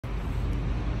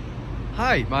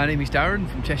Hi, my name is Darren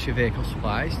from Cheshire Vehicle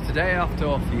Supplies. Today I have to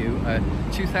offer you a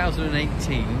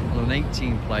 2018 on an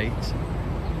 18 plate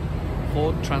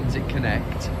Ford Transit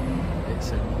Connect.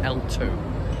 It's an L2.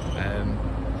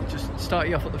 Just start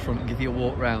you off at the front and give you a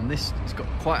walk round. It's got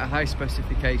quite a high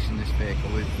specification, this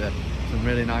vehicle, with some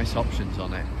really nice options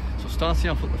on it. So starting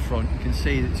off at the front, you can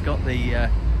see that it's got the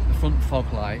front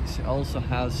fog lights. It also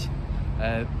has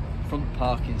front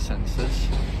parking sensors.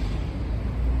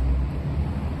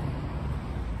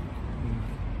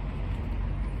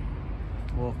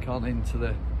 Walk on into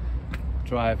the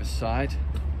driver's side,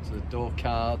 to the door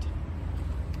card.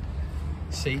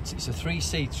 Seats, it's a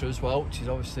 3-seater as well, which is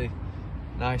obviously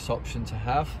a nice option to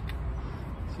have.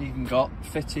 So you even got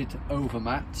fitted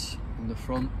overmats in the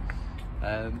front.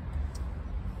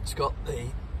 It's got the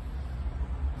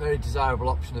very desirable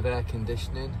option of air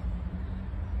conditioning,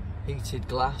 heated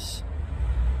glass,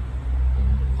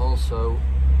 and also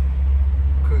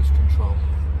cruise control.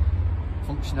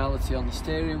 Functionality on the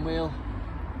steering wheel.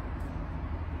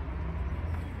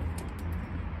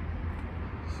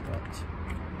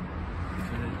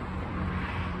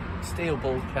 Steel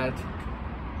bulkhead,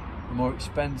 the more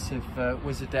expensive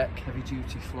Wizardeck heavy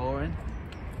duty flooring.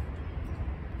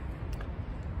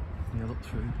 You look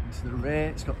through into the rear,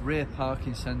 it's got rear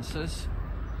parking sensors.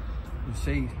 You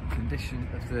see the condition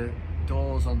of the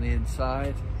doors on the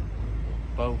inside,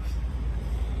 both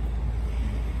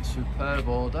superb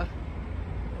order.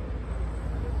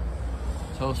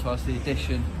 It also has the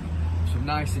addition of some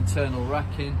nice internal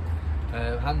racking,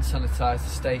 hand sanitizer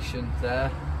station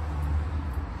there.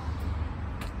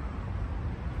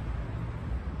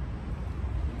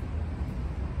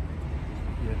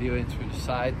 View in through the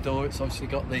side door. It's obviously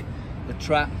got the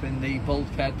trap in the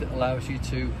bulkhead that allows you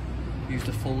to use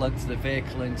the full length of the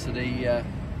vehicle into the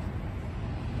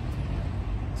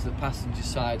passenger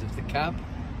side of the cab.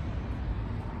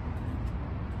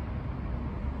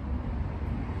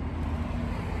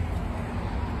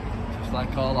 Just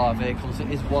like all our vehicles, it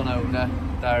is one owner,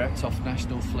 direct off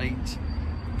National Fleet,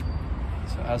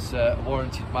 so it has a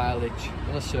warranted mileage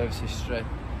and a service history,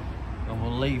 and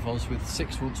will leave us with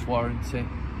 6 months warranty,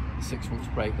 6 months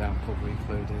breakdown cover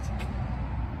included.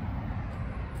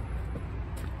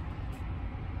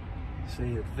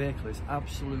 See, the vehicle is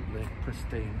absolutely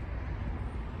pristine.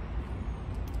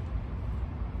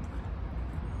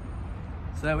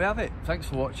 So there we have it. Thanks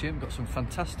for watching. We've got some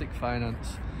fantastic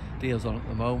finance deals on at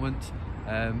the moment.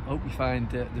 Hope you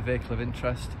find the vehicle of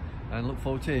interest and look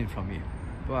forward to hearing from you.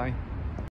 Bye.